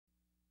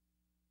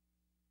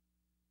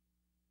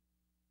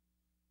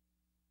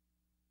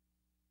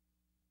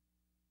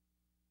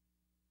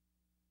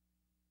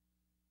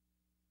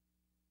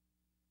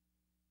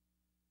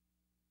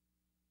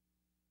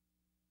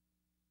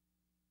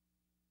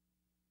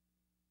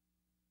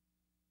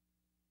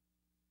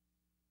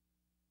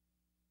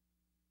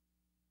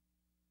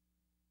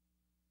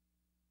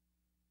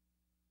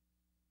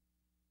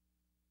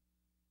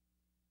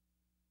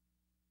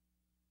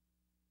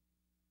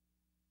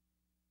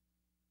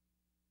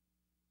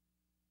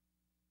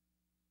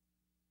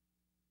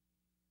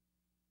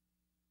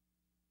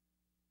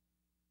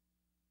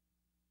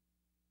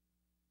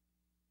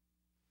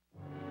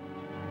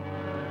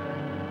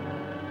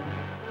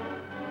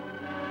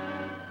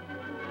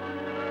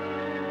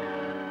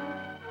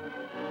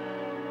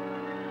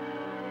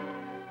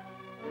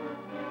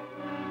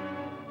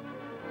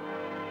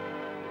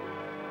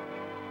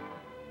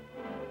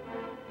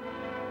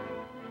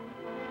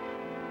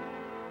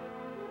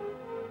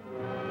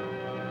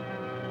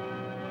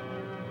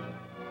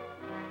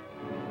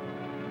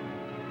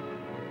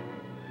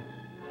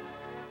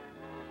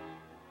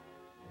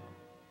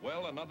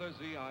Well, another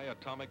ZI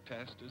atomic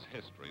test is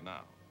history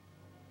now.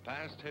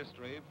 Past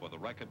history for the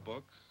record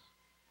books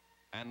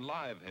and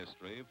live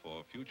history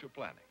for future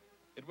planning.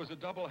 It was a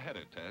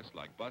double-header test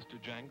like Buster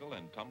Jangle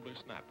and Tumbler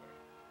Snapper,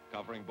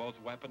 covering both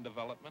weapon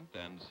development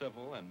and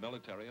civil and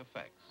military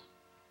effects.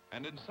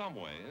 And in some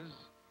ways,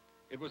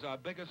 it was our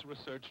biggest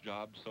research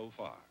job so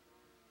far.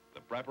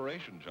 The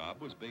preparation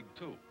job was big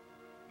too.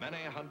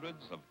 Many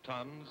hundreds of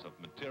tons of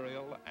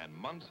material and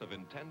months of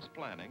intense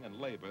planning and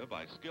labor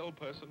by skilled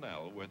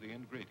personnel were the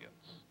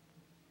ingredients,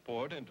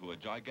 poured into a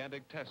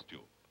gigantic test tube,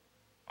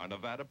 our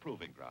Nevada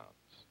proving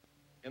grounds.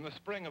 In the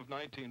spring of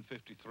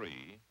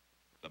 1953,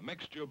 the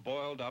mixture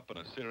boiled up in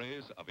a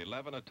series of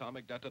 11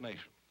 atomic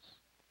detonations.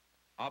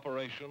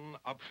 Operation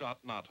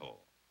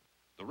UPSHOT-KNOTHOLE.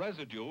 The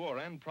residue or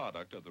end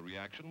product of the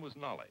reaction was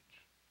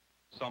knowledge,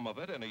 some of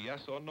it in a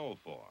yes or no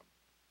form,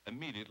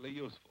 immediately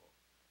useful,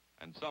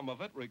 and some of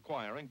it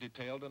requiring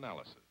detailed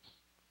analysis.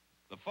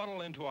 The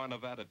funnel into our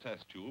Nevada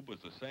test tube was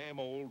the same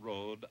old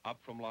road up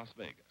from Las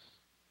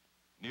Vegas.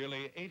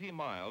 Nearly 80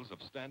 miles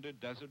of standard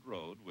desert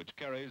road which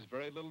carries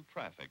very little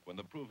traffic when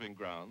the proving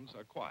grounds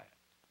are quiet.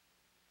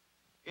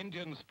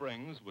 Indian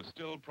Springs was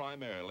still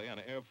primarily an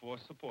Air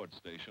Force support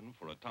station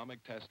for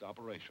atomic test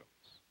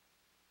operations.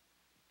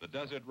 The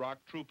Desert Rock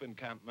Troop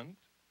encampment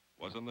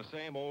was in the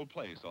same old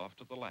place off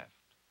to the left,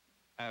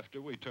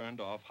 after we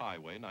turned off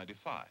Highway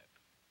 95.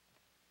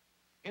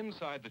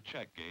 Inside the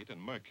check gate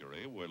and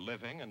Mercury were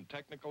living and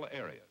technical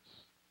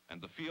areas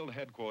and the field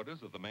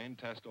headquarters of the main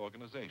test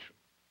organization,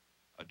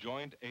 a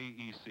joint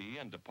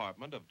AEC and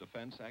Department of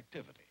Defense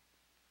activity.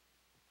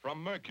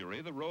 From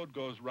Mercury, the road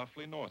goes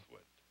roughly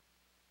northward.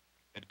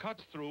 It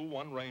cuts through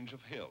one range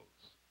of hills,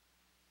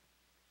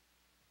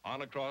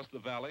 on across the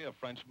valley of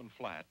Frenchman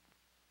Flat,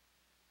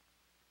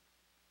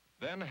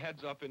 then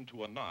heads up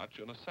into a notch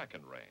in a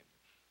second range.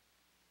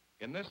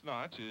 In this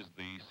notch is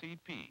the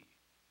CP,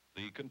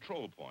 the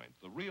control point,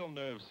 the real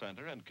nerve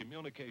center and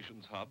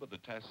communications hub of the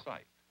test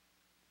site.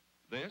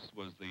 This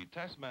was the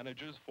test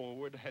manager's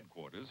forward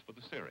headquarters for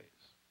the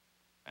series,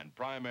 and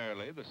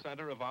primarily the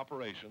center of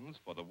operations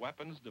for the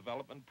weapons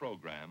development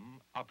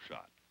program,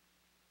 UPSHOT.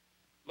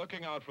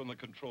 Looking out from the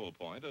control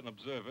point, an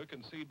observer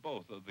can see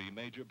both of the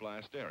major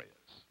blast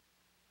areas.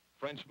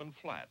 Frenchman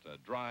Flat, a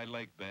dry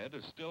lake bed,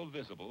 is still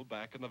visible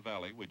back in the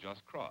valley we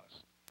just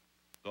crossed,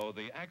 though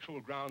the actual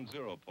ground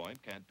zero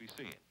point can't be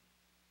seen.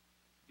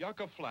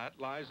 Yucca Flat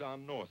lies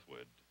on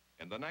northward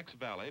in the next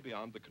valley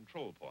beyond the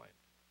control point.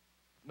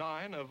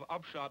 9 of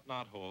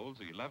UPSHOT-KNOTHOLE's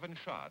 11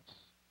 shots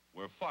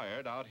were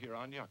fired out here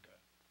on Yucca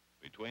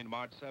between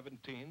March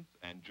 17th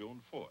and June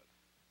 4th.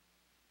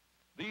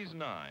 These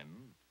 9,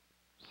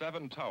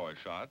 7 tower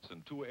shots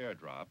and 2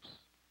 airdrops,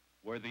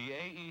 were the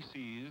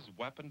AEC's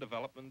weapon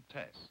development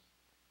tests.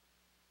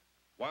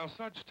 While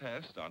such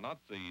tests are not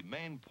the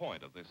main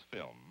point of this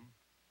film,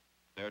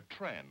 their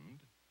trend,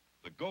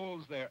 the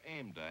goals they're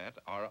aimed at,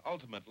 are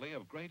ultimately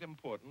of great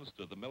importance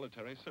to the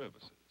military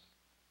services.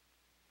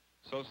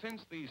 So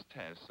since these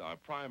tests are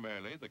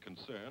primarily the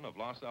concern of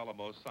Los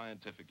Alamos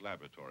Scientific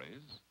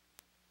Laboratories,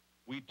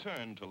 we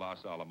turn to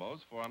Los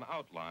Alamos for an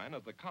outline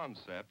of the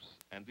concepts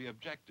and the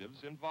objectives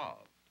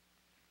involved.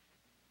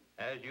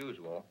 As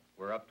usual,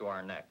 we're up to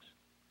our necks,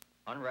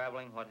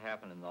 unraveling what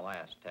happened in the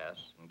last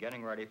tests and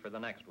getting ready for the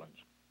next ones.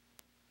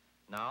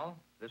 Now,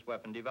 this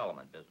weapon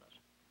development business.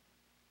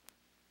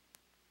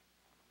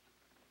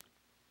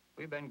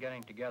 We've been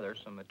getting together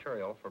some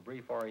material for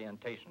brief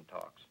orientation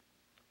talks.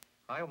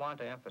 I want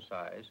to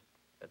emphasize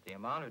that the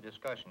amount of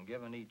discussion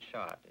given each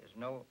shot is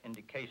no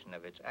indication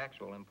of its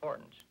actual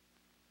importance.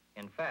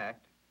 In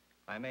fact,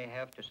 I may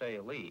have to say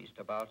least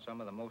about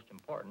some of the most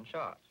important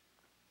shots.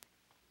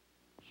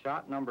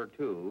 Shot number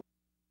 2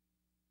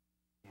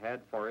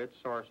 had for its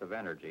source of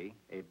energy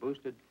a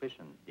boosted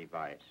fission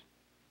device.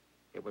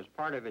 It was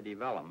part of a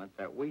development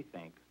that we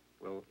think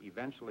will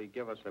eventually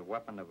give us a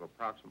weapon of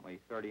approximately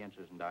 30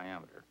 inches in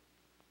diameter.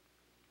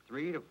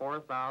 3,000 to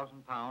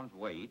 4,000 pounds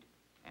weight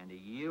and a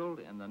yield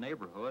in the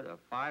neighborhood of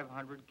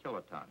 500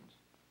 kilotons,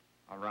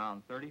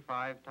 around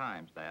 35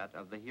 times that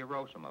of the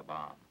Hiroshima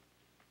bomb.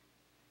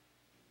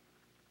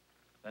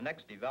 The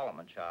next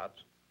development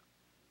shots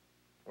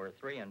were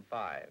 3 and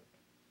 5.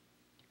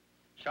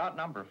 Shot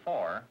number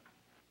 4,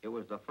 it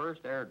was the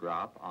first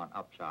airdrop on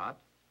UPSHOT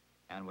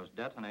and was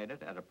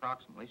detonated at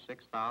approximately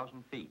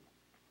 6,000 feet,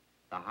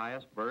 the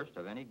highest burst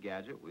of any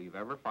gadget we've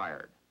ever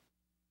fired.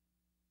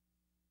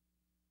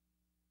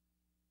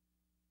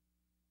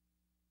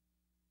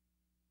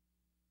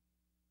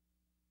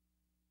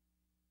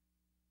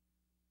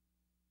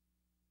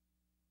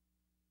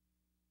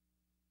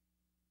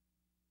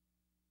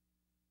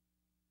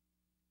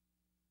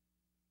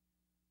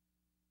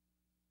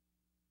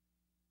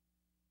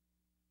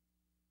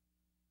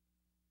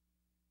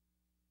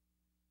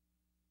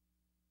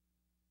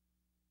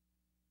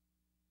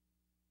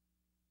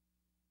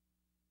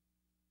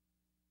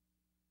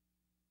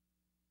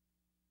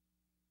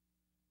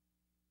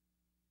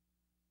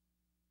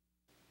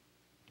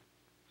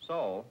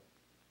 So,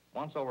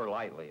 once over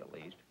lightly at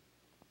least,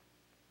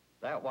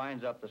 that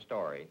winds up the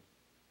story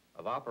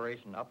of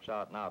Operation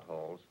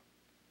UPSHOT-KNOTHOLE's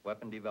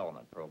weapon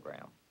development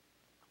program.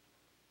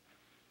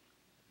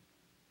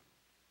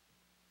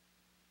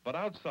 But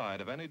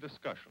outside of any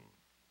discussion,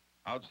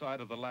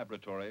 outside of the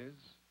laboratories,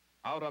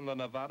 out on the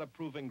Nevada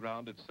proving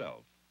ground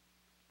itself,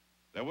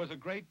 there was a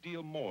great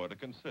deal more to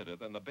consider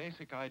than the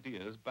basic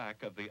ideas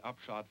back of the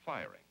upshot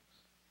firings.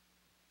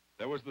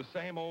 There was the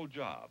same old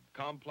job,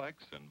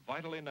 complex and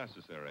vitally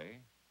necessary,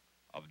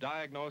 of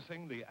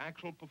diagnosing the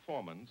actual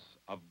performance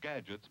of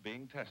gadgets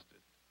being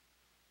tested.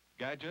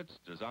 Gadgets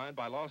designed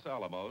by Los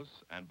Alamos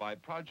and by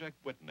Project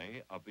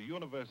Whitney of the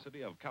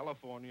University of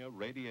California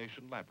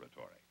Radiation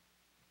Laboratory.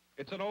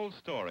 It's an old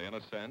story, in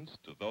a sense,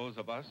 to those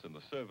of us in the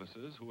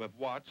services who have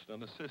watched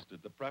and assisted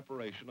the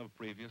preparation of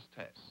previous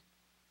tests.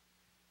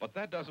 But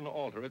that doesn't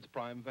alter its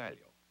prime value.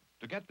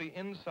 To get the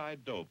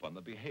inside dope on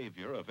the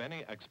behavior of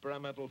any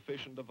experimental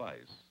fission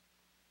device,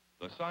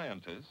 the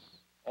scientists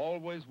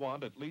always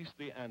want at least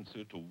the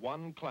answer to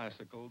one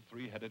classical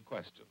three-headed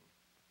question.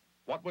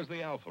 What was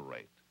the alpha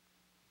rate,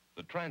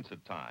 the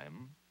transit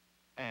time,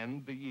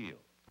 and the yield?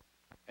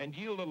 And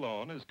yield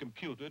alone is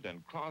computed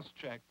and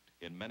cross-checked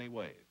in many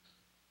ways.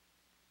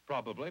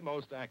 Probably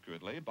most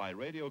accurately by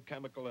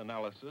radiochemical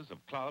analysis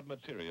of cloud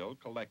material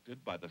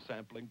collected by the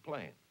sampling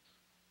planes,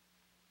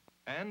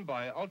 and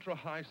by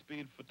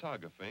ultra-high-speed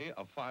photography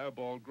of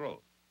fireball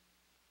growth.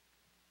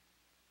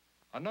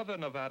 Another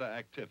Nevada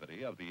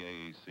activity of the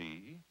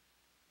AEC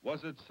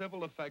was its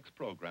civil effects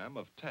program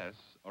of tests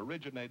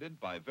originated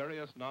by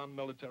various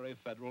non-military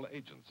federal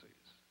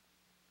agencies.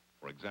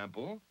 For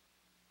example,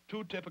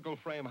 2 typical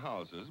frame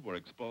houses were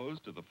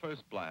exposed to the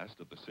first blast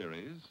of the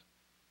series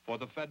for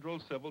the Federal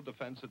Civil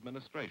Defense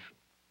Administration.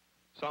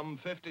 Some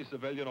 50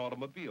 civilian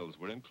automobiles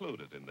were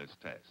included in this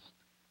test.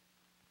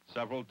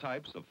 Several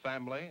types of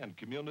family and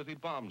community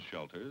bomb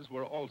shelters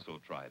were also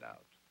tried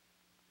out.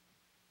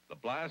 The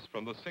blast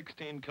from the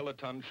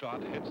 16-kiloton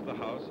shot hits the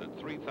house at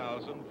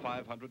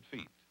 3,500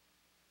 feet,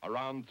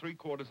 around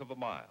 3/4 of a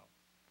mile,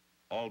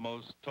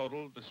 almost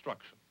total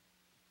destruction.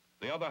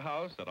 The other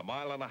house at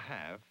 1.5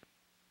 miles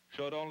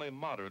showed only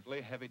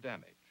moderately heavy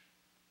damage.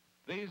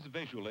 These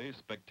visually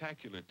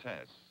spectacular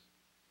tests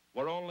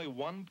were only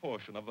one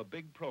portion of a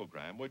big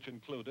program which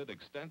included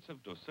extensive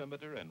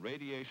dosimeter and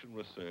radiation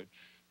research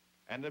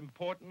and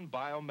important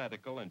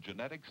biomedical and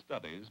genetic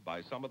studies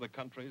by some of the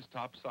country's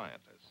top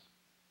scientists.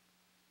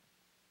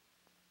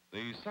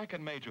 The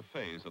second major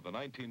phase of the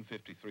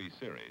 1953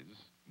 series,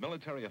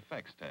 military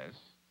effects tests,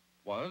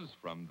 was,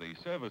 from the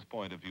service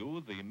point of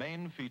view, the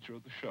main feature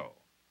of the show.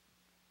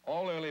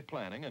 All early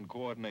planning and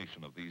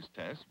coordination of these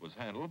tests was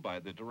handled by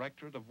the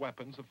Directorate of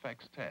Weapons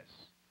Effects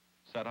Tests,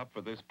 set up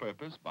for this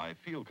purpose by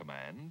Field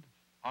Command,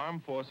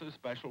 Armed Forces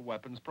Special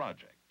Weapons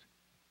Project.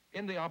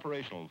 In the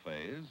operational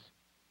phase,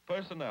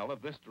 personnel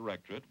of this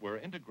directorate were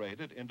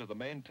integrated into the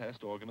main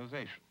test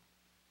organization.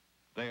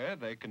 There,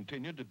 they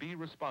continued to be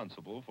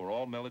responsible for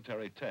all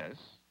military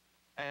tests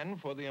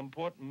and for the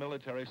important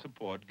military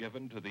support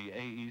given to the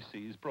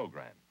AEC's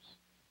programs.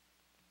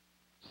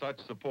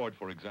 Such support,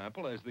 for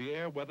example, as the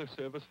Air Weather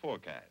Service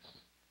forecasts,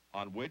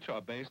 on which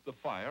are based the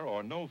fire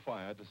or no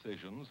fire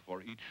decisions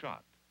for each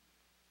shot.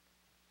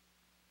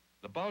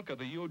 The bulk of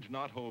the huge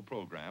knothole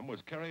program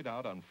was carried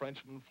out on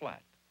Frenchman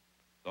Flat,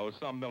 though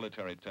some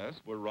military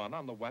tests were run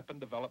on the weapon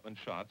development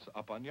shots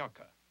up on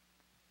Yucca.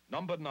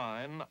 Number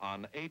 9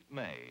 on 8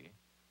 May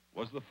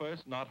was the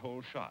first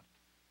knothole shot,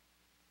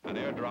 an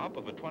airdrop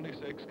of a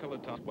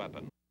 26-kiloton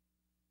weapon.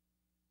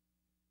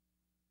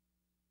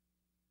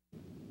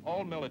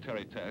 All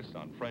military tests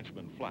on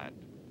Frenchman Flat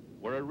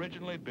were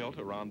originally built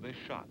around this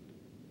shot.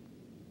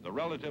 The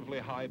relatively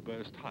high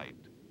burst height,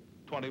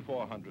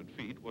 2,400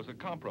 feet, was a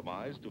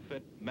compromise to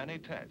fit many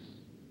tests,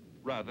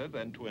 rather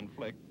than to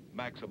inflict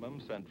maximum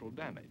central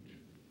damage.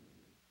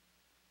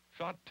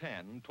 Shot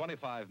 10,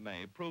 25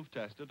 May,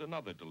 proof-tested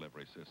another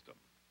delivery system,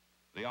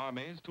 the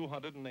Army's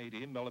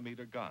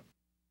 280-millimeter gun.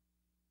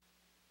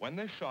 When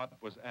this shot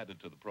was added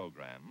to the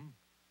program,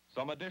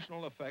 some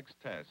additional effects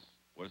tests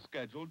were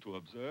scheduled to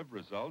observe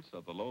results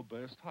of the low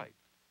burst height,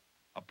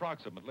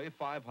 approximately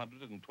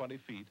 520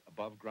 feet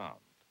above ground.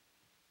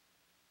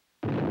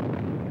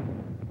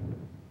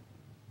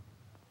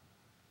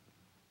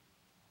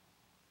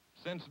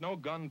 Since no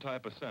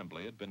gun-type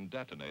assembly had been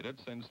detonated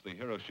since the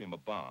Hiroshima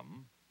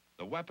bomb,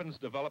 the weapons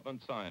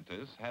development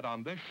scientists had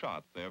on this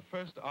shot their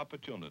first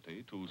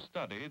opportunity to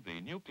study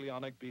the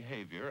nucleonic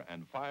behavior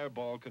and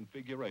fireball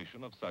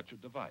configuration of such a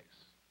device.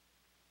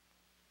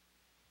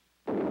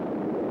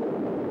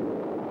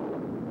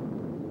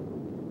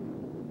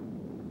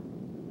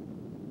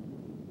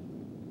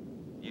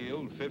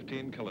 Yield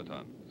 15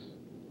 kilotons.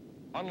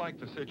 Unlike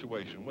the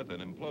situation with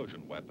an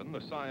implosion weapon,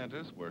 the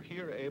scientists were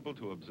here able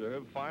to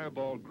observe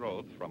fireball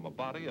growth from a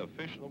body of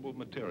fissionable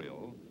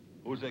material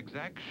whose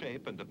exact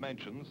shape and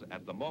dimensions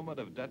at the moment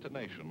of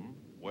detonation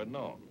were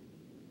known.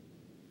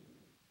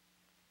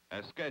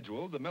 As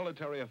scheduled, the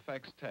military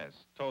effects tests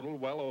total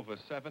well over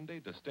 70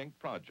 distinct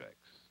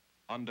projects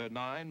under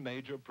 9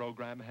 major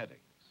program headings.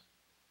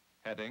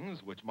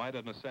 Headings which might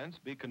in a sense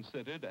be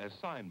considered as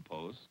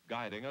signposts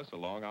guiding us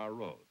along our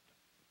road.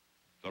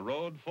 The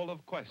road full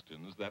of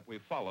questions that we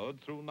followed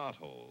through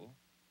Knothole,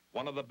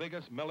 one of the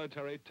biggest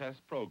military test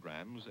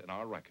programs in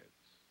our records.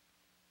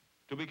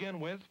 To begin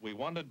with, we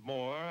wanted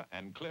more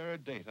and clearer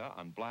data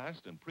on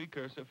blast and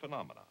precursor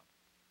phenomena,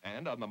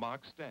 and on the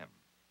Mach stem,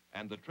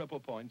 and the triple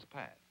points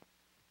path.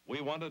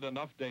 We wanted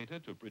enough data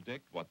to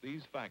predict what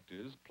these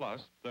factors,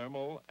 plus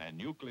thermal and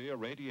nuclear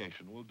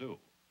radiation, will do,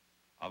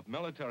 of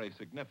military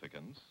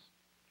significance,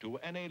 to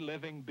any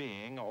living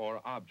being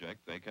or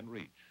object they can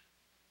reach.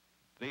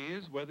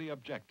 These were the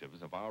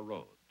objectives of our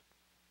road.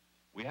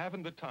 We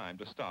haven't the time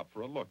to stop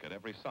for a look at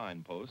every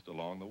signpost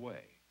along the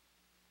way.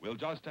 We'll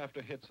just have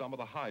to hit some of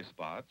the high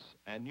spots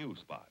and new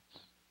spots.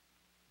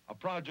 A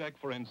project,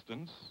 for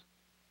instance,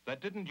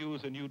 that didn't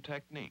use a new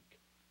technique,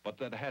 but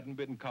that hadn't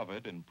been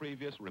covered in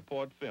previous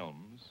report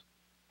films,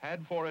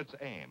 had for its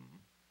aim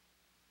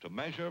to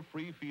measure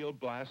free field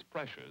blast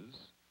pressures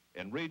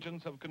in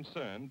regions of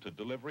concern to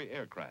delivery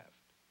aircraft,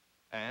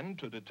 and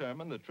to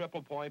determine the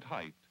triple point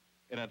height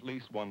in at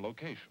least one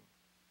location.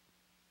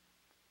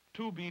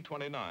 2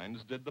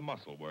 B-29s did the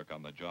muscle work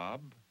on the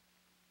job.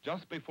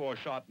 Just before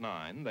shot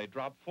 9, they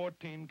dropped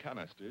 14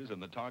 canisters in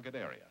the target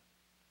area,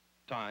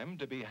 timed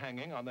to be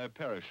hanging on their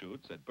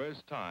parachutes at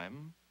burst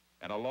time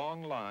and a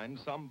long line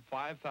some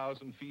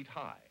 5,000 feet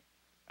high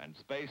and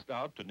spaced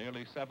out to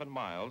nearly 7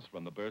 miles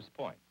from the burst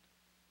point.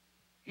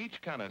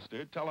 Each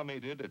canister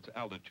telemetered its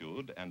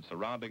altitude and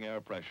surrounding air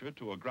pressure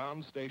to a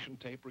ground station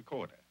tape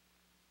recorder.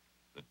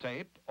 The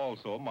tape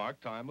also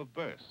marked time of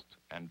burst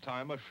and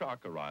time of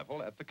shock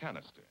arrival at the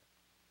canister.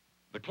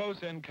 The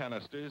close-in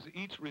canisters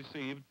each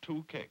received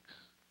 2 kicks,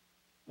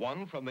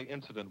 one from the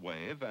incident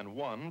wave and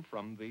one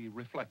from the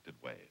reflected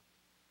wave.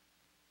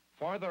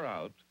 Farther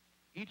out,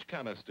 each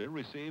canister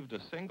received a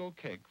single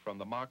kick from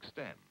the Mach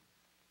stem,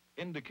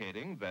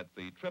 indicating that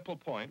the triple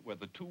point where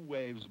the 2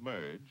 waves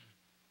merge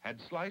had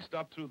sliced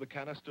up through the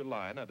canister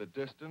line at a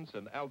distance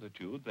and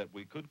altitude that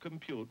we could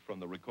compute from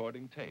the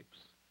recording tapes.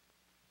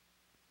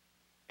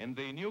 In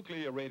the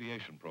nuclear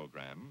radiation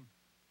program,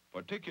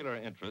 particular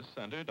interest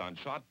centered on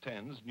Shot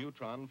 10's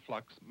neutron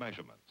flux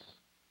measurements,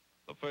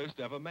 the first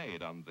ever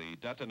made on the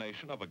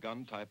detonation of a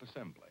gun-type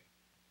assembly.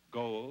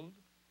 Gold,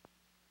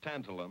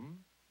 tantalum,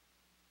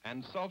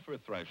 and sulfur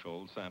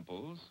threshold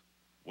samples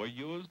were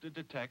used to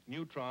detect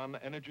neutron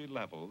energy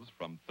levels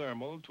from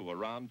thermal to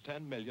around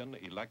 10 million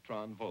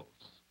electron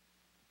volts.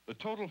 The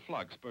total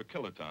flux per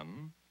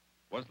kiloton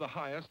was the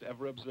highest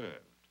ever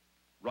observed,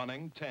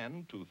 running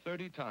 10 to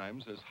 30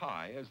 times as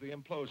high as the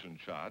implosion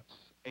shots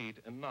 8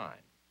 and 9,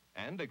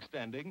 and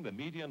extending the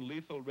median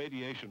lethal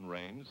radiation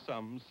range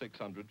some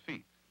 600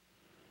 feet.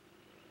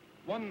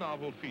 One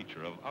novel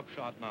feature of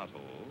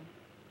UPSHOT-KNOTHOLE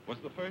was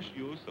the first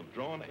use of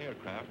drone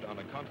aircraft on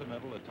a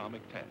continental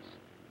atomic test.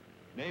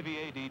 Navy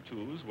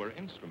AD-2s were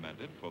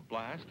instrumented for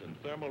blast and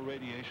thermal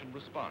radiation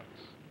response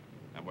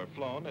and were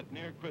flown at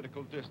near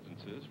critical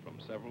distances from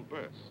several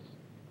bursts.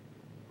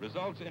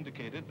 Results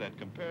indicated that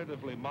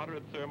comparatively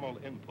moderate thermal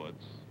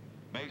inputs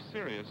may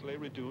seriously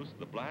reduce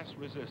the blast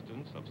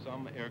resistance of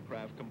some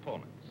aircraft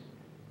components.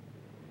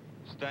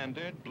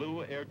 Standard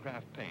blue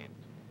aircraft paint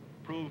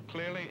proved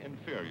clearly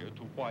inferior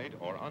to white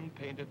or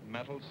unpainted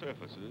metal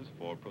surfaces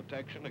for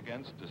protection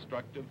against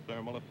destructive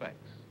thermal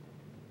effects.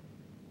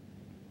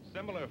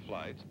 Similar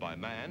flights by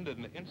manned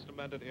and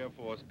instrumented Air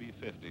Force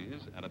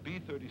B-50s and a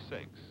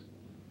B-36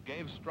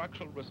 gave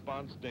structural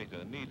response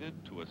data needed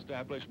to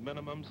establish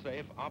minimum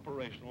safe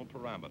operational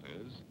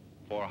parameters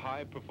for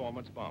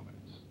high-performance bombers.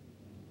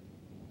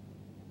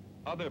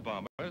 Other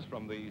bombers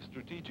from the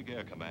Strategic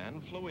Air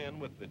Command flew in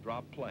with the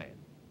drop plane,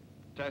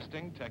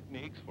 testing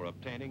techniques for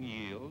obtaining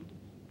yield,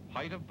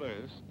 height of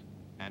burst,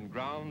 and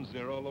ground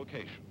zero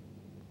location,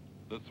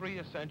 the 3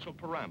 essential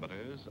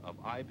parameters of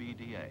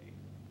IBDA,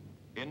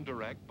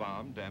 indirect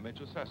bomb damage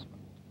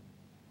assessment.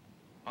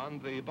 On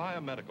the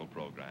biomedical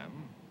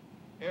program,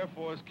 Air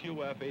Force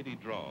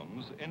QF-80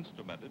 drones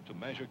instrumented to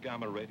measure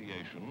gamma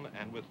radiation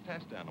and with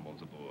test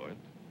animals aboard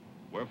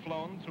were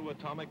flown through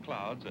atomic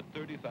clouds at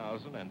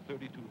 30,000 and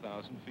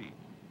 32,000 feet.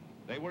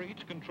 They were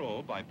each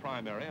controlled by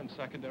primary and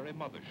secondary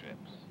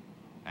motherships,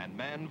 and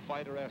manned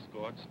fighter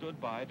escorts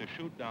stood by to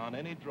shoot down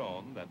any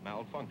drone that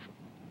malfunctioned.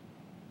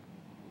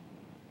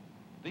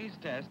 These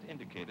tests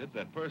indicated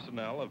that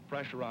personnel of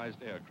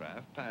pressurized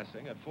aircraft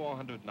passing at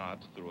 400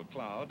 knots through a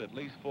cloud at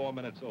least 4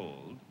 minutes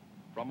old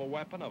from a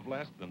weapon of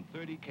less than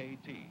 30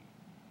 KT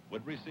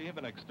would receive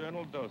an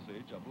external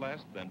dosage of less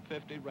than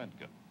 50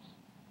 Roentgens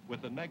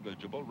with a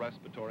negligible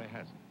respiratory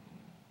hazard.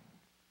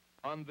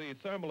 On the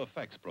thermal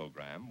effects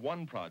program,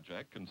 one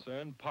project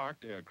concerned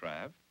parked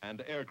aircraft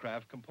and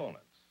aircraft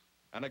components,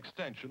 an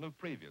extension of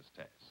previous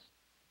tests.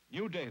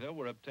 New data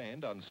were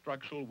obtained on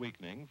structural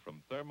weakening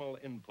from thermal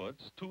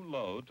inputs too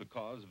low to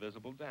cause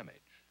visible damage.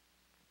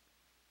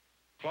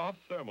 Cloth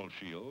thermal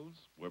shields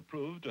were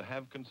proved to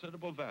have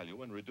considerable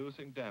value in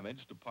reducing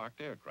damage to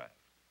parked aircraft.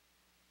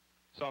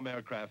 Some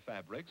aircraft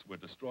fabrics were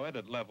destroyed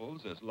at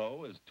levels as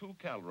low as 2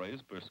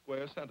 calories per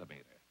square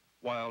centimeter,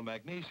 while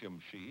magnesium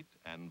sheet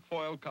and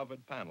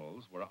foil-covered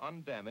panels were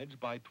undamaged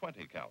by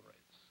 20 calories.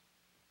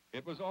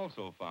 It was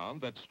also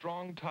found that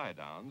strong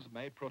tie-downs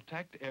may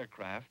protect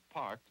aircraft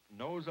parked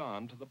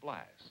nose-on to the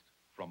blast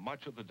from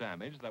much of the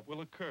damage that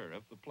will occur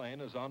if the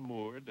plane is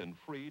unmoored and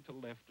free to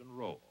lift and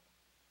roll.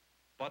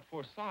 But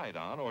for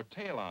side-on or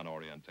tail-on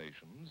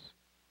orientations,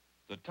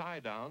 the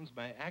tie-downs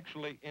may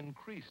actually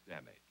increase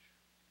damage.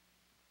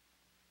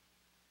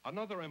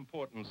 Another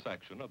important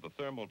section of the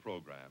thermal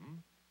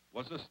program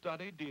was a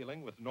study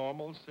dealing with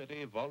normal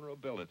city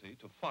vulnerability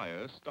to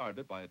fire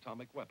started by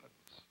atomic weapons.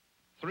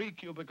 3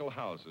 cubicle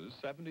houses,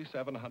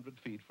 7,700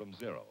 feet from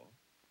zero,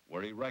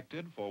 were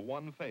erected for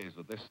one phase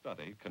of this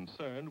study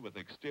concerned with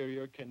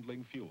exterior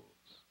kindling fuels.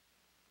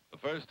 The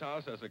first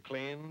house has a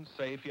clean,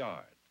 safe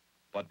yard,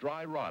 but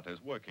dry rot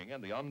is working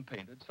in the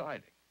unpainted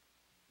siding.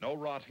 No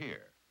rot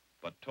here,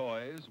 but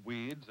toys,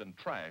 weeds, and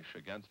trash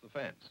against the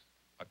fence.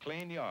 A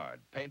clean yard,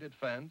 painted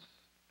fence,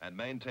 and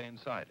maintained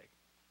siding.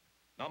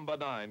 Number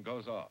 9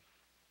 goes off.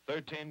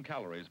 13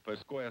 calories per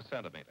square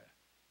centimeter.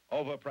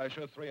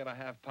 Overpressure,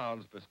 3.5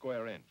 pounds per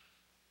square inch.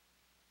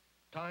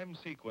 Time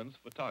sequence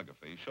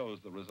photography shows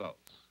the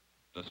results.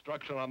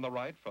 Destruction on the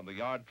right from the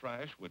yard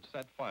trash which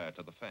set fire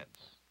to the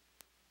fence.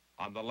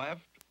 On the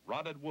left,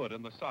 rotted wood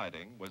in the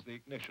siding was the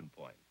ignition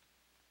point.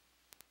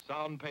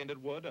 Sound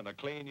painted wood and a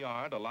clean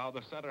yard allow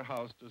the center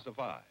house to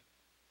survive.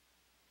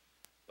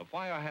 The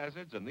fire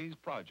hazards in these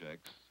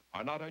projects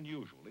are not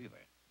unusual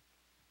either.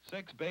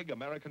 6 big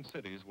American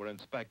cities were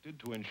inspected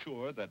to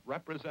ensure that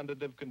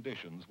representative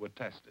conditions were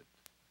tested.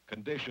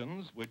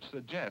 Conditions which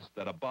suggest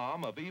that a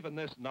bomb of even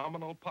this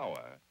nominal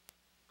power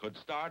could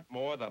start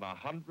more than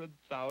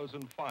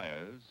 100,000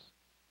 fires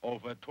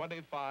over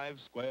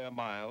 25 square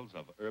miles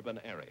of urban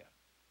area.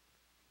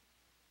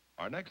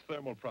 Our next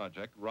thermal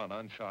project, run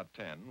on Shot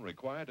 10,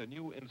 required a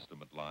new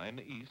instrument line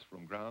east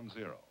from ground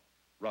zero,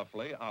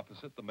 roughly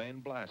opposite the main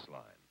blast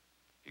line,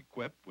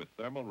 equipped with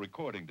thermal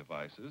recording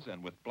devices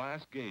and with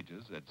blast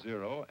gauges at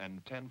 0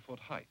 and 10-foot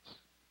heights.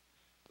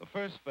 The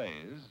first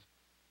phase,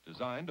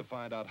 designed to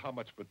find out how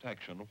much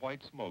protection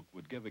white smoke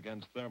would give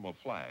against thermal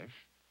flash,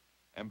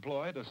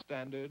 employed a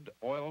standard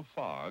oil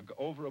fog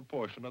over a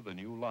portion of the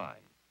new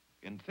line.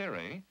 In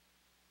theory,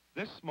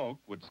 this smoke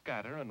would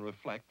scatter and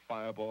reflect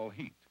fireball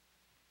heat.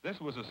 This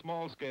was a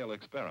small-scale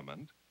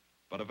experiment,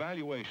 but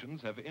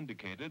evaluations have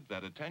indicated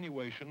that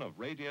attenuation of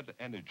radiant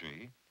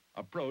energy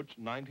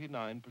approached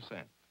 99%.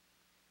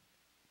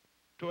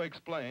 To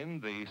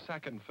explain the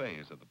second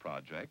phase of the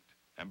project,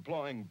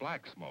 employing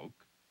black smoke,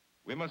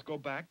 we must go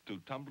back to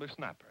Tumbler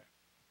Snapper.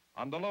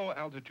 On the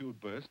low-altitude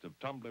burst of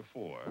Tumbler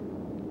 4,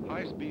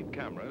 high-speed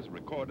cameras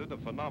recorded a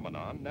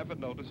phenomenon never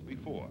noticed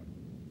before,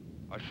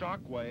 a shock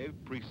wave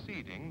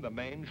preceding the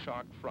main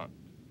shock front.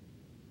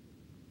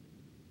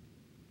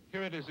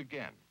 Here it is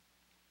again.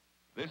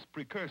 This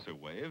precursor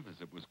wave,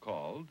 as it was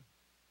called,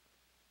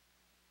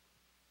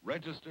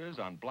 registers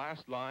on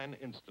blast line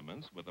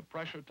instruments with a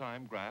pressure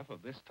time graph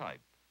of this type,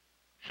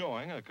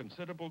 showing a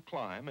considerable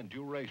climb and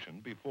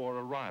duration before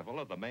arrival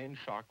of the main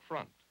shock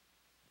front.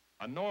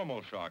 A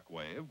normal shock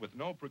wave with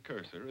no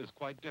precursor is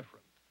quite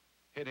different,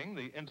 hitting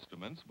the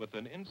instruments with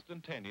an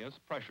instantaneous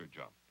pressure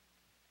jump.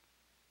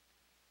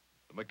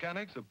 The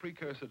mechanics of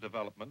precursor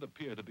development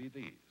appear to be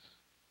these.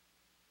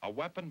 A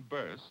weapon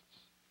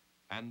bursts,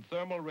 and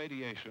thermal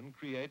radiation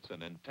creates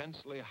an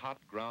intensely hot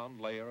ground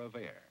layer of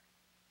air,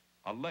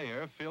 a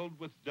layer filled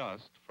with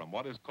dust from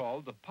what is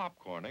called the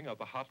popcorning of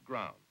the hot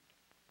ground.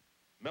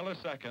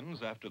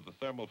 Milliseconds after the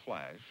thermal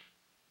flash,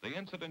 the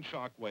incident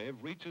shock wave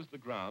reaches the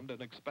ground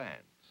and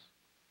expands,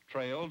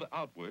 trailed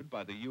outward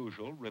by the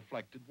usual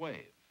reflected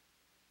wave.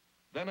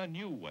 Then a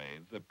new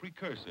wave, the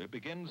precursor,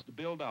 begins to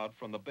build out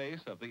from the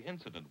base of the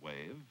incident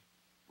wave,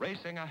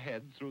 racing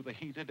ahead through the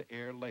heated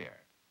air layer.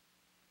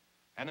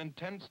 An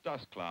intense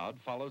dust cloud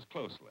follows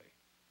closely,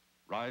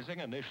 rising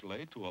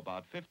initially to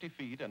about 50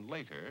 feet and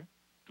later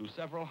to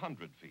several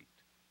hundred feet.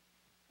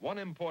 One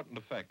important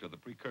effect of the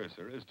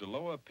precursor is to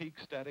lower peak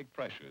static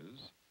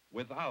pressures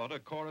without a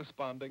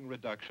corresponding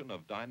reduction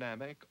of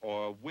dynamic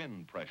or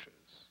wind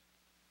pressures.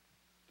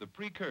 The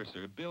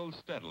precursor builds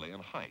steadily in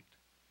height,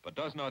 but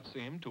does not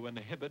seem to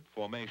inhibit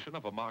formation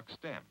of a Mach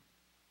stem,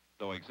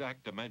 though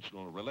exact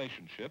dimensional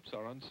relationships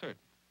are uncertain.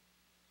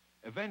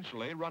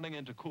 Eventually, running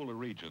into cooler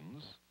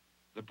regions,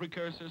 the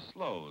precursor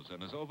slows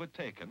and is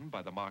overtaken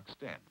by the Mach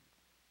stem.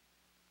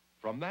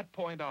 From that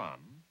point on,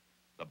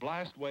 the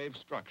blast wave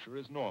structure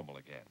is normal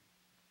again.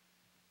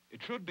 It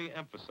should be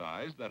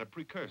emphasized that a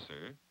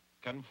precursor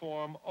can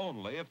form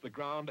only if the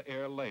ground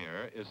air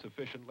layer is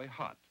sufficiently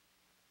hot.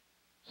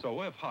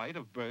 So if height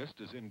of burst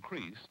is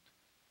increased,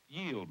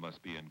 yield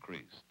must be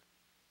increased.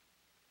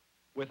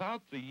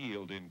 Without the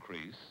yield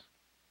increase,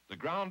 the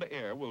ground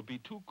air will be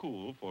too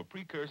cool for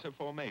precursor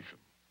formation,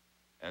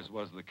 as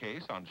was the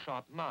case on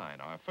Shot 9,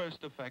 our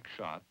first effect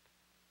shot,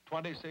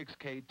 26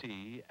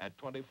 KT at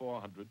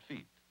 2,400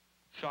 feet.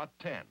 Shot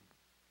 10,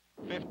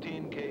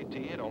 15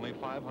 KT at only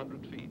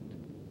 500 feet,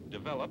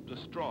 developed a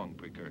strong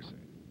precursor.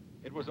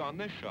 It was on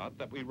this shot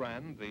that we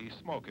ran the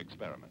smoke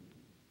experiment.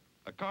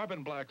 A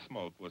carbon black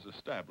smoke was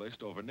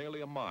established over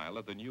nearly a mile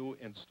of the new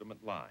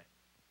instrument line.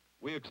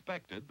 We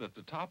expected that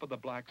the top of the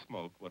black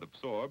smoke would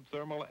absorb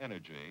thermal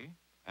energy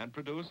and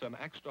produce an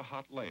extra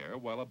hot layer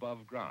well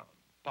above ground,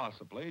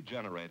 possibly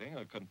generating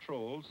a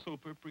controlled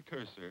super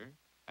precursor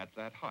at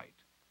that height,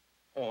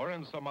 or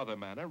in some other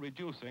manner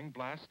reducing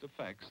blast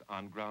effects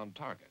on ground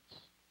targets.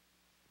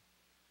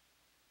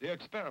 The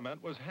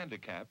experiment was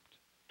handicapped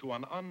to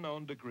an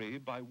unknown degree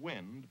by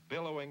wind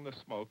billowing the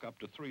smoke up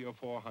to 300 or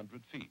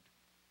 400 feet,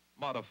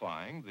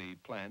 modifying the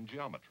planned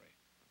geometry.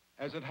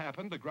 As it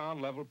happened, the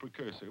ground-level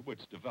precursor,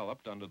 which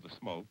developed under the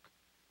smoke,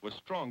 was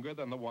stronger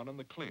than the one in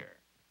the clear,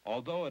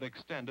 although it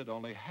extended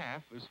only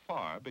half as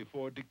far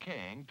before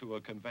decaying to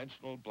a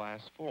conventional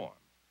blast form.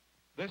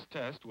 This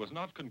test was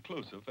not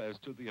conclusive as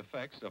to the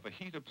effects of a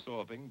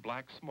heat-absorbing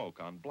black smoke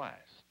on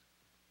blast.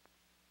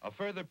 A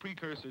further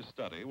precursor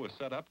study was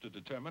set up to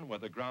determine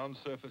whether ground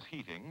surface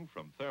heating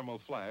from thermal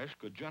flash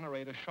could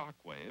generate a shock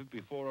wave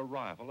before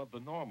arrival of the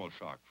normal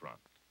shock front.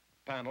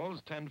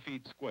 Panels 10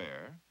 feet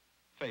square,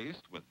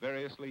 faced with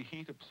variously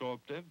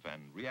heat-absorptive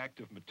and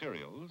reactive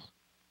materials,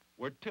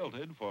 were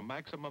tilted for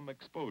maximum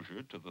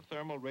exposure to the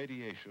thermal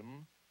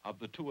radiation of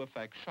the two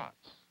effect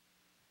shots.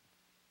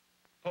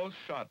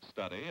 Post-shot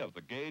study of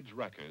the gauge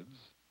records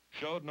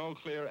showed no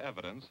clear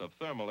evidence of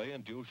thermally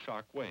induced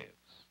shock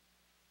waves.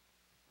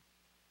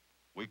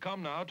 We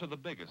come now to the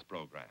biggest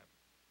program,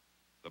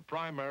 the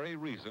primary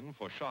reason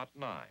for Shot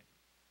 9,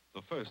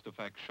 the first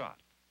effect shot.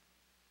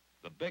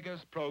 The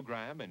biggest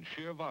program in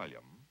sheer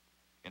volume,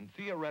 in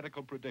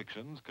theoretical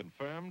predictions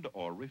confirmed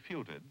or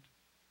refuted,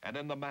 and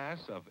in the mass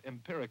of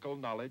empirical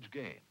knowledge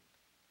gained.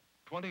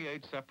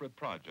 28 separate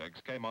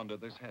projects came under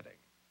this heading,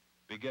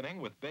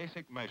 beginning with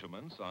basic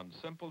measurements on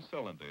simple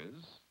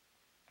cylinders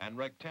and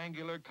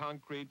rectangular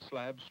concrete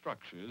slab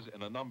structures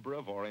in a number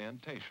of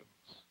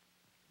orientations.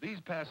 These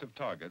passive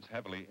targets,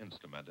 heavily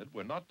instrumented,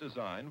 were not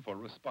designed for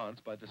response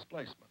by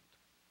displacement,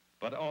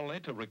 but only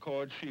to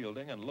record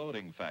shielding and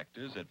loading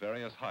factors at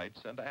various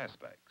heights and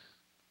aspects.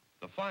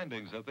 The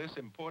findings of this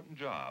important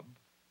job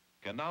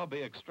can now be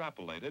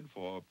extrapolated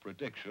for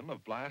prediction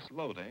of blast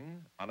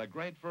loading on a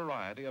great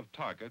variety of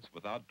targets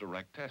without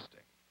direct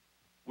testing.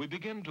 We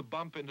begin to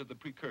bump into the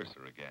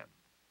precursor again.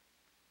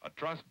 A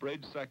truss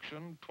bridge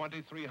section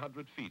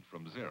 2,300 feet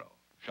from zero.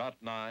 Shot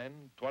 9,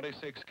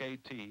 26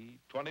 KT,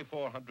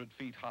 2,400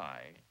 feet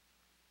high,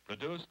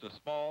 produced a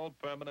small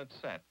permanent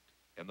set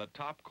in the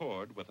top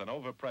chord with an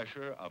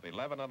overpressure of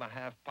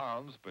 11.5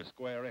 pounds per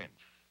square inch.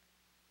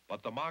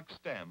 But the mock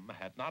stem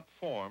had not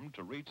formed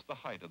to reach the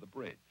height of the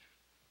bridge.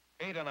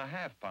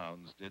 8.5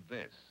 pounds did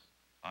this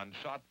on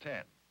Shot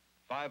 10,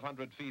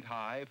 500 feet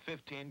high,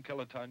 15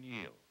 kiloton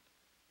yield,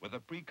 with a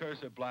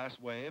precursor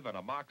blast wave and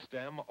a mock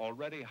stem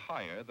already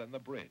higher than the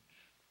bridge.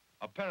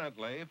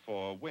 Apparently,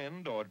 for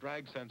wind or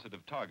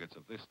drag-sensitive targets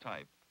of this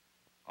type,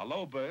 a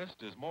low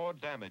burst is more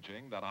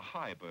damaging than a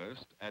high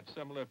burst at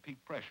similar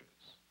peak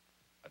pressures.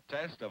 A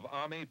test of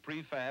Army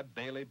prefab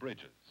Bailey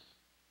bridges.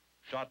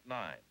 Shot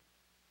 9,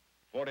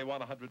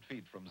 4,100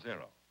 feet from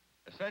zero.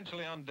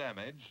 Essentially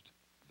undamaged,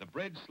 the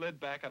bridge slid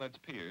back on its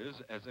piers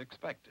as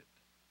expected,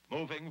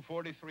 moving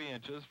 43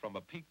 inches from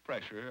a peak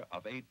pressure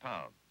of 8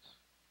 pounds.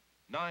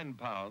 9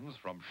 pounds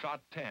from Shot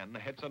 10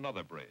 hits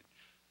another bridge.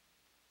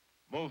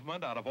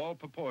 Movement out of all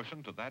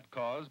proportion to that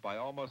caused by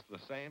almost the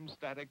same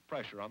static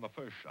pressure on the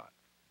first shot.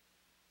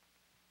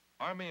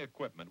 Army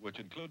equipment, which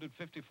included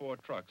 54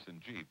 trucks and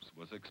jeeps,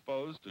 was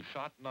exposed to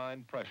Shot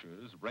 9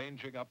 pressures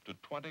ranging up to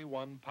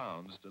 21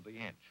 pounds to the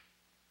inch.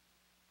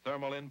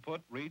 Thermal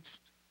input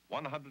reached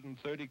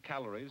 130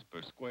 calories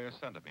per square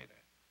centimeter.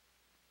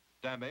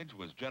 Damage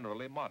was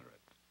generally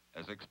moderate,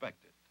 as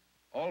expected.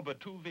 All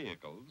but 2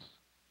 vehicles,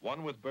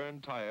 one with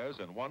burned tires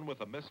and one with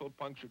a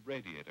missile-punctured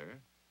radiator,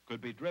 could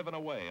be driven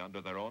away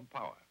under their own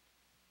power.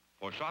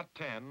 For Shot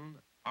 10,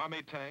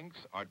 Army tanks,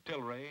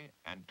 artillery,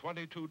 and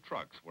 22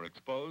 trucks were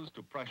exposed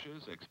to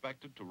pressures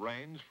expected to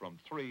range from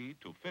 3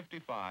 to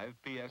 55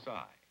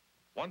 psi.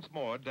 Once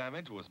more,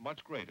 damage was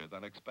much greater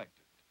than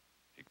expected.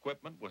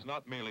 Equipment was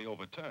not merely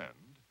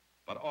overturned,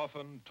 but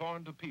often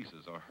torn to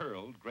pieces or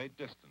hurled great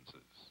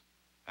distances,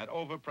 at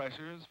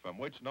overpressures from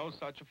which no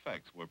such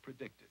effects were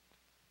predicted.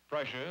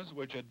 Pressures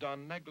which had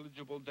done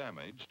negligible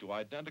damage to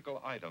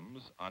identical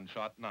items on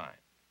Shot 9.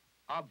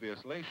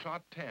 Obviously,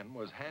 Shot 10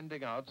 was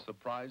handing out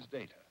surprise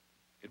data.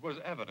 It was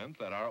evident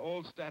that our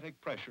old static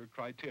pressure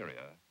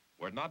criteria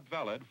were not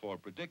valid for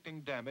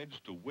predicting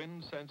damage to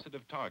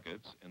wind-sensitive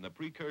targets in the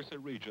precursor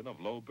region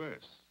of low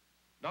bursts.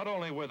 Not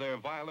only were there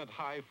violent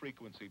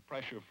high-frequency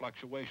pressure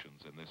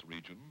fluctuations in this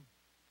region,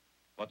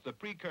 but the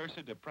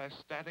precursor depressed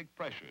static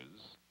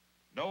pressures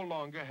no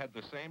longer had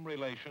the same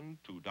relation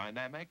to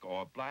dynamic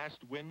or blast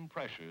wind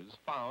pressures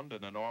found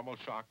in a normal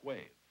shock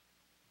wave.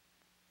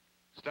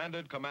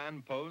 Standard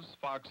command posts,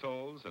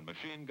 foxholes, and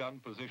machine gun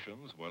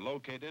positions were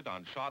located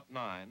on Shot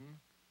 9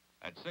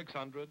 at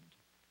 600,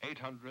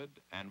 800,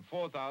 and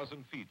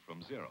 4,000 feet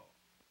from zero.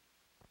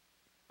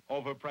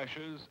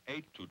 Overpressures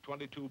 8 to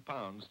 22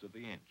 pounds to the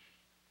inch.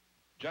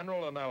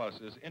 General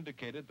analysis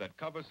indicated that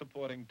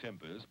cover-supporting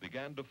timbers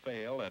began to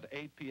fail at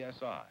 8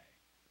 psi,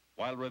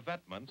 while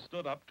revetment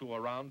stood up to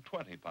around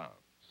 20 pounds.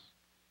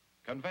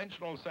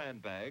 Conventional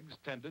sandbags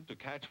tended to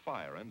catch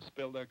fire and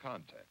spill their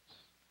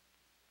contents.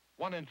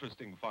 One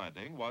interesting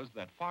finding was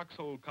that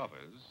foxhole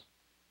covers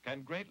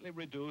can greatly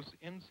reduce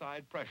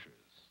inside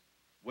pressures,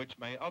 which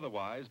may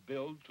otherwise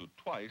build to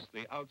twice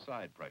the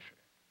outside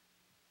pressure.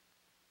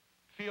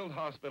 Field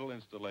hospital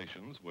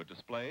installations were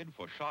displayed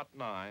for Shot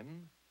 9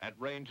 at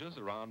ranges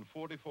around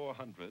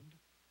 4,400,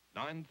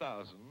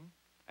 9,000,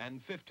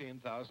 and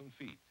 15,000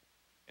 feet,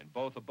 in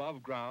both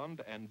above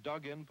ground and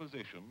dug-in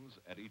positions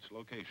at each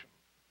location.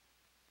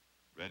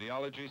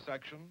 Radiology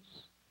sections,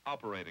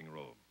 operating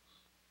rooms,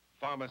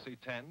 pharmacy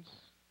tents,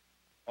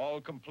 all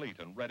complete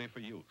and ready for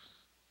use.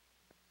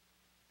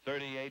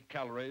 38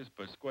 calories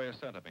per square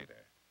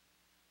centimeter.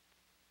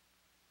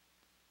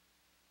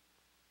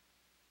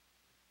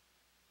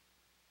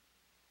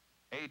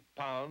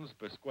 £8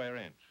 per square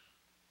inch.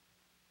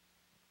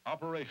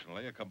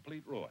 Operationally, a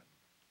complete ruin,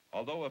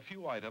 although a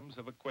few items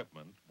of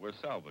equipment were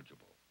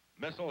salvageable.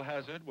 Missile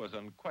hazard was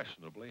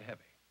unquestionably heavy.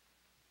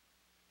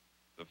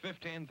 The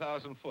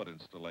 15,000-foot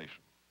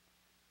installation,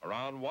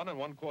 around 1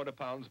 1/4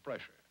 pounds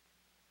pressure.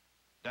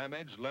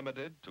 Damage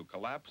limited to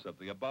collapse of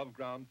the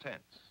above-ground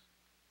tents.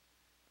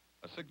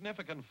 A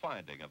significant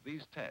finding of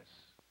these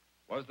tests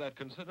was that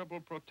considerable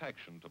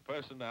protection to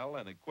personnel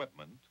and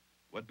equipment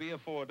would be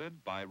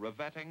afforded by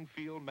revetting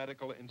field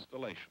medical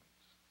installations.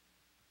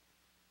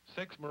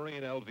 6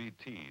 Marine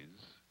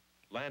LVTs,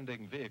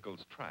 landing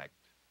vehicles tracked,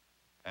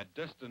 at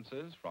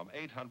distances from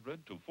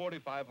 800 to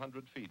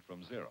 4,500 feet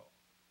from zero,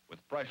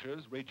 with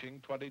pressures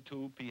reaching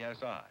 22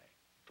 psi,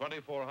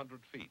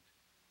 2,400 feet,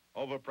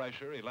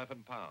 overpressure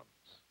 11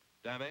 pounds.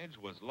 Damage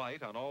was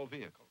light on all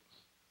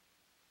vehicles.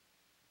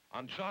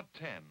 On Shot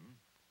 10,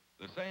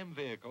 the same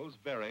vehicles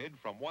varied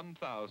from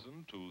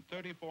 1,000 to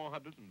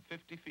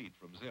 3,450 feet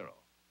from zero,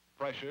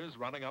 pressures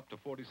running up to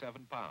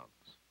 47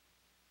 pounds.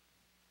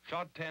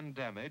 Shot 10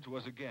 damage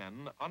was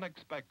again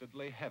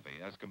unexpectedly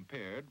heavy as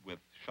compared with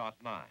Shot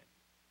 9,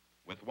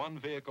 with 1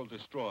 vehicle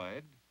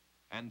destroyed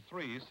and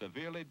 3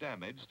 severely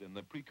damaged in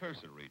the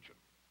precursor region,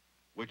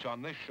 which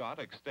on this shot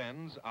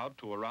extends out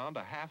to around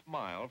a half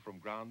mile from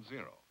ground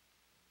zero.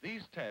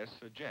 These tests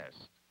suggest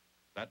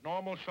that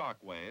normal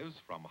shock waves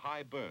from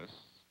high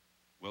bursts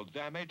will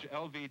damage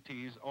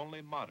LVTs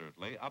only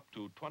moderately up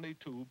to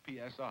 22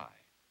 psi,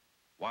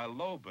 while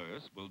low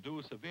bursts will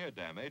do severe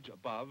damage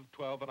above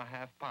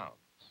 12.5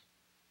 pounds.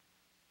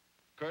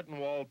 Curtain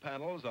wall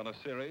panels on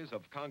a series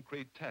of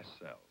concrete test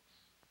cells,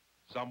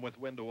 some with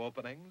window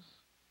openings,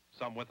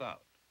 some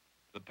without.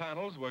 The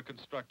panels were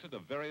constructed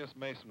of various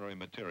masonry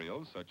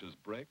materials such as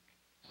brick,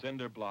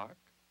 cinder block,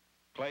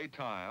 clay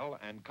tile,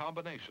 and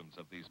combinations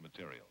of these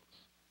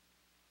materials.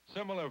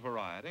 Similar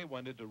variety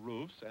went into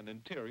roofs and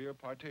interior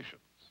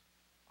partitions.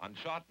 On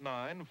Shot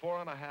 9,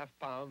 4.5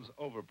 pounds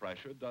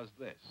overpressure does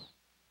this,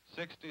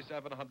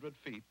 6,700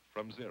 feet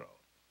from zero.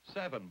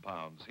 7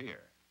 pounds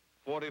here,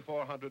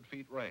 4,400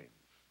 feet range.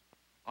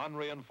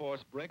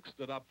 Unreinforced brick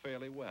stood up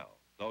fairly well,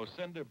 though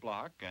cinder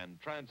block and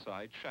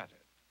transite shattered.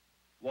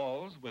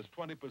 Walls with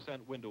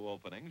 20% window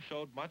opening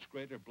showed much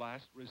greater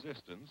blast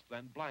resistance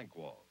than blank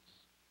walls,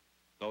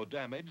 though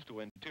damage to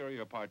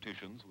interior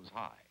partitions was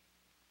high.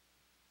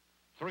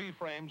 3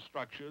 frame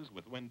structures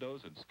with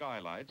windows and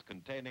skylights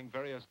containing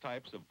various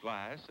types of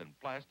glass and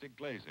plastic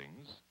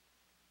glazings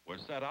were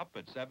set up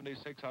at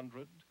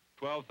 7,600,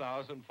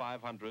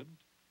 12,500,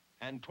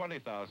 and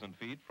 20,000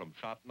 feet from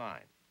Shot 9.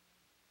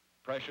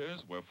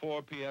 Pressures were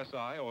 4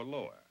 psi or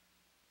lower.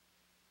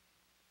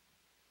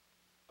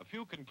 A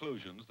few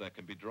conclusions that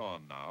can be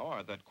drawn now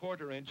are that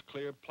 1/4-inch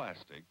clear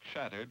plastic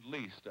shattered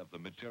least of the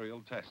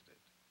material tested.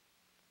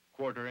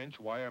 1/4-inch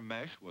wire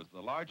mesh was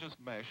the largest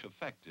mesh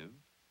effective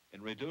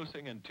in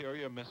reducing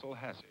interior missile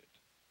hazard.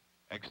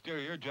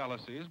 Exterior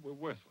jalousies were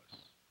worthless,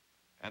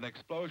 and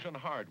explosion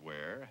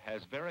hardware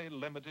has very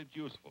limited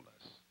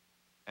usefulness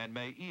and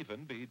may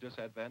even be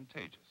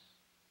disadvantageous.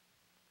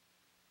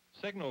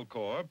 Signal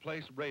Corps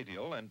placed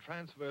radial and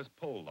transverse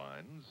pole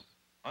lines,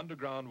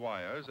 underground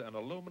wires, and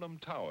aluminum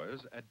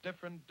towers at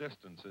different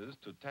distances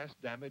to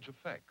test damage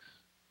effects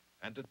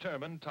and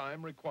determine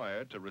time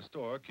required to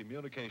restore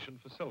communication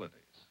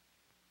facilities.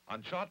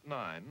 On Shot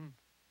 9,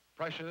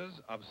 pressures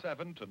of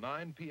 7 to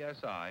 9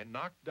 psi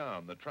knocked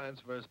down the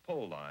transverse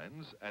pole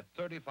lines at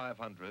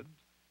 3,500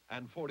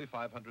 and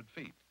 4,500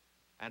 feet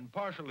and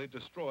partially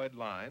destroyed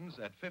lines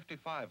at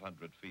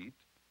 5,500 feet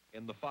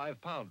in the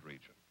 5-pound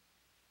region.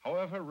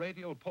 However,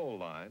 radial pole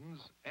lines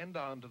end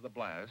on to the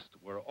blast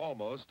were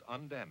almost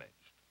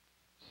undamaged.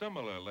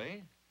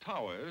 Similarly,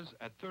 towers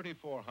at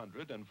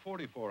 3,400 and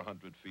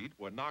 4,400 feet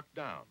were knocked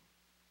down,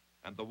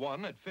 and the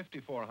one at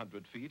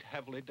 5,400 feet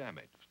heavily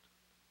damaged.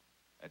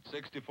 At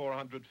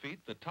 6,400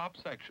 feet, the top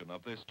section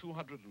of this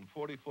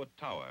 240-foot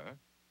tower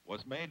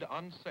was made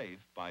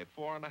unsafe by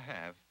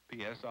 4.5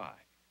 psi.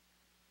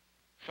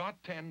 Shot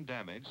 10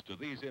 damage to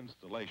these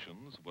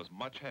installations was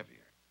much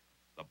heavier.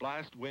 The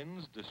blast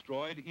winds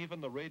destroyed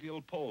even the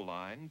radial pole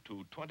line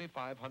to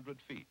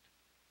 2,500 feet,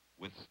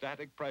 with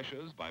static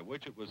pressures by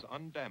which it was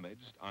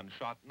undamaged on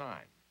Shot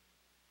 9.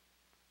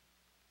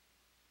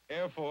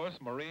 Air Force,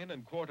 Marine,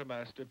 and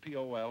Quartermaster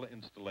POL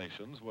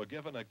installations were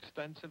given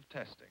extensive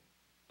testing.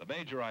 The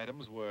major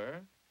items were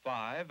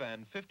 5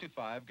 and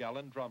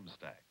 55-gallon drum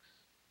stacks,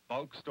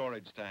 bulk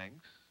storage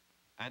tanks,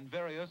 and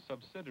various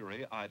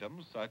subsidiary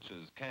items such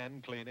as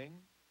can cleaning,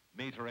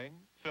 metering,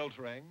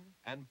 filtering,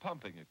 and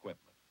pumping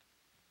equipment.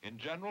 In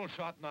general,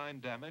 Shot 9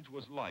 damage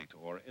was light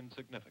or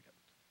insignificant.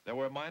 There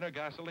were minor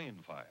gasoline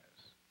fires.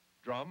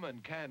 Drum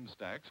and can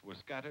stacks were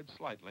scattered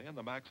slightly in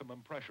the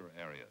maximum pressure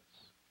areas,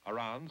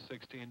 around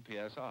 16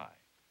 psi.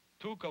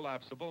 2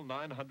 collapsible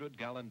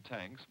 900-gallon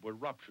tanks were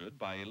ruptured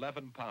by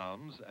 11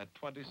 pounds at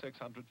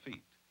 2,600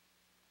 feet.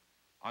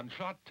 On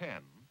Shot 10,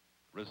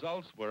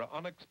 results were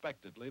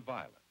unexpectedly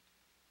violent.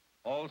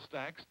 All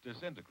stacks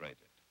disintegrated,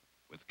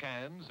 with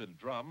cans and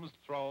drums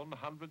thrown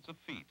hundreds of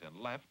feet and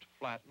left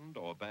flattened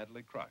or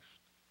badly crushed.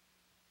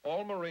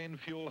 All marine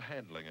fuel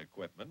handling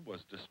equipment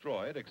was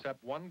destroyed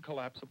except one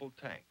collapsible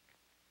tank.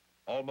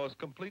 Almost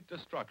complete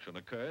destruction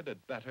occurred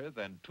at better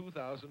than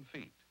 2,000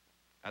 feet,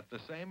 at the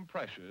same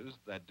pressures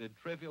that did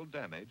trivial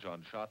damage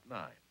on Shot 9.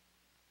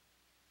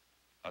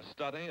 A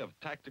study of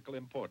tactical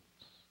importance.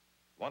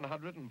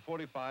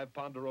 145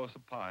 ponderosa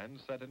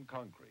pines set in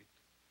concrete,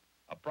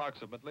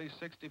 approximately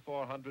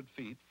 6,400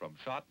 feet from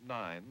Shot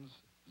 9's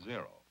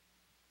 0.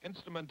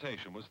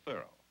 Instrumentation was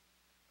thorough.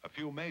 A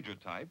few major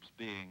types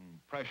being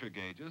pressure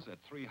gauges at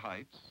 3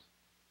 heights,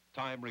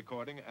 time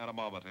recording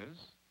anemometers,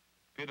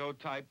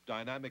 pitot-type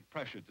dynamic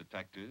pressure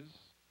detectors,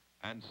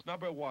 and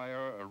snubber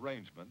wire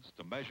arrangements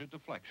to measure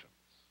deflections.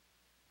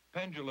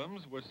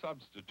 Pendulums were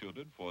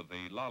substituted for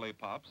the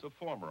lollipops of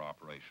former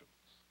operations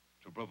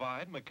to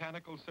provide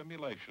mechanical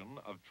simulation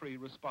of tree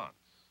response.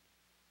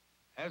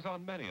 As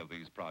on many of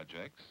these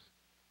projects,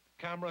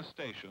 camera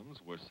stations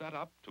were set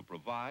up to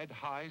provide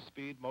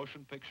high-speed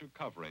motion picture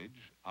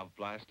coverage of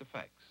blast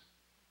effects.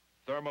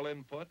 Thermal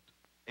input,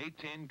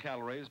 18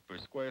 calories per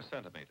square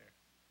centimeter,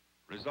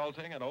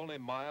 resulting in only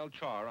mild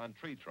char on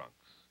tree trunks,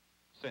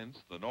 since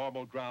the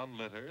normal ground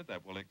litter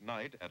that will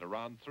ignite at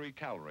around 3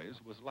 calories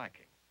was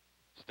lacking.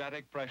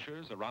 Static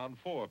pressures around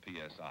 4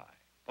 psi.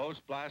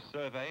 Post-blast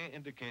survey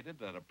indicated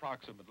that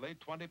approximately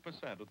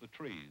 20% of the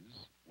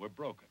trees were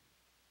broken,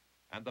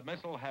 and the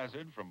missile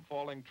hazard from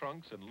falling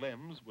trunks and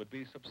limbs would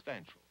be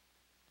substantial.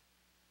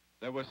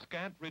 There was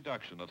scant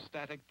reduction of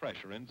static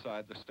pressure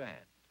inside the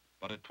stand,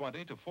 but a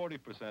 20 to 40%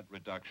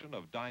 reduction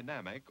of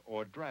dynamic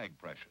or drag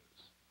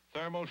pressures.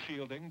 Thermal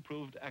shielding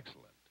proved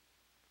excellent,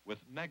 with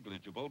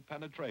negligible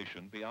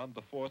penetration beyond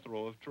the 4th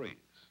row of trees.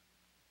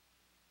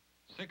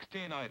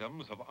 16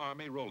 items of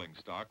Army rolling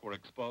stock were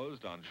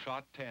exposed on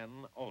Shot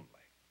 10 only.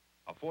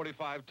 A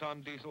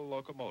 45-ton diesel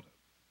locomotive,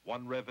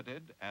 1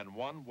 riveted and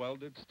 1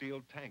 welded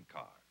steel tank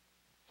car,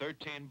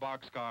 13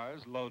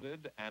 boxcars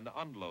loaded and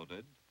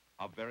unloaded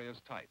of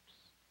various types,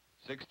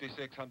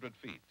 6,600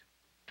 feet,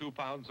 2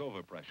 pounds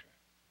overpressure,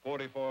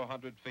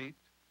 4,400 feet,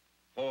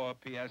 4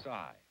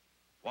 psi,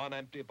 1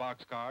 empty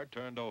boxcar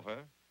turned over,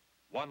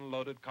 1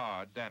 loaded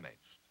car damaged,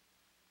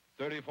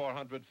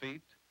 3,400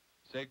 feet,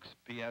 6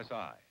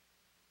 psi.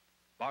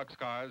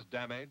 Boxcars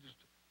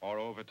damaged or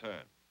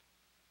overturned,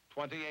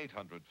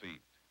 2,800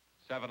 feet,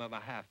 7.5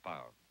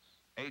 pounds,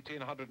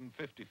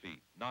 1,850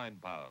 feet, 9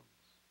 pounds,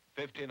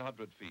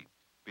 1,500 feet,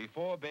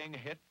 before being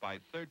hit by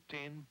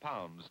 13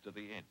 pounds to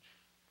the inch.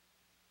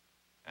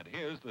 And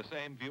here's the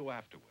same view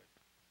afterward.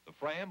 The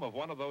frame of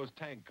one of those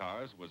tank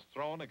cars was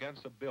thrown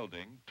against a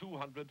building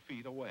 200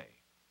 feet away.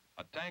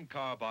 A tank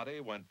car body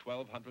went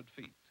 1,200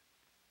 feet.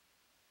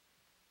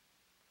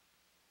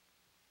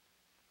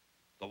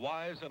 The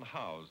whys and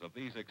hows of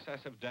these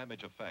excessive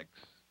damage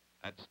effects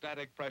at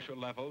static pressure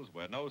levels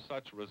where no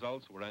such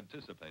results were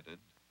anticipated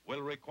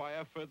will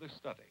require further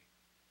study,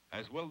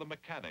 as will the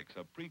mechanics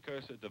of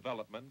precursor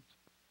development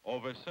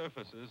over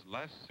surfaces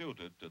less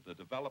suited to the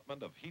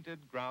development of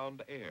heated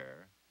ground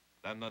air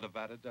than the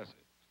Nevada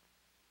desert.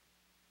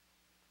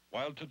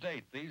 While to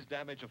date these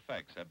damage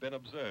effects have been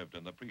observed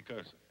in the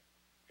precursor,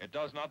 it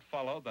does not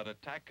follow that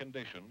attack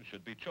conditions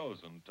should be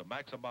chosen to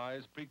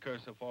maximize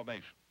precursor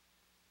formation.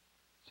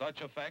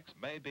 Such effects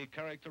may be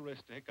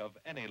characteristic of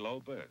any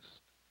low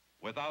burst,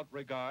 without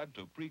regard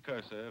to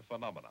precursor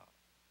phenomena.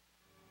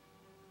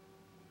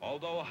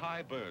 Although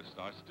high bursts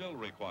are still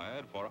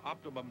required for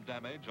optimum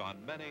damage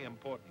on many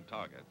important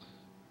targets,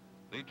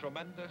 the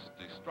tremendous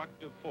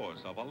destructive force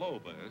of a low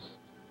burst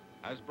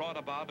has brought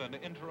about an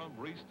interim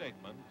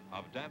restatement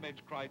of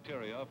damage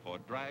criteria for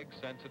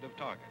drag-sensitive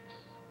targets,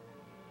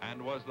 and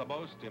was the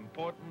most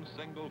important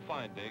single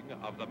finding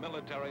of the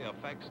military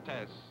effects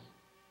tests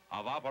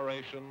of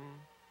Operation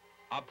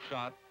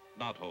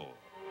UPSHOT-KNOTHOLE.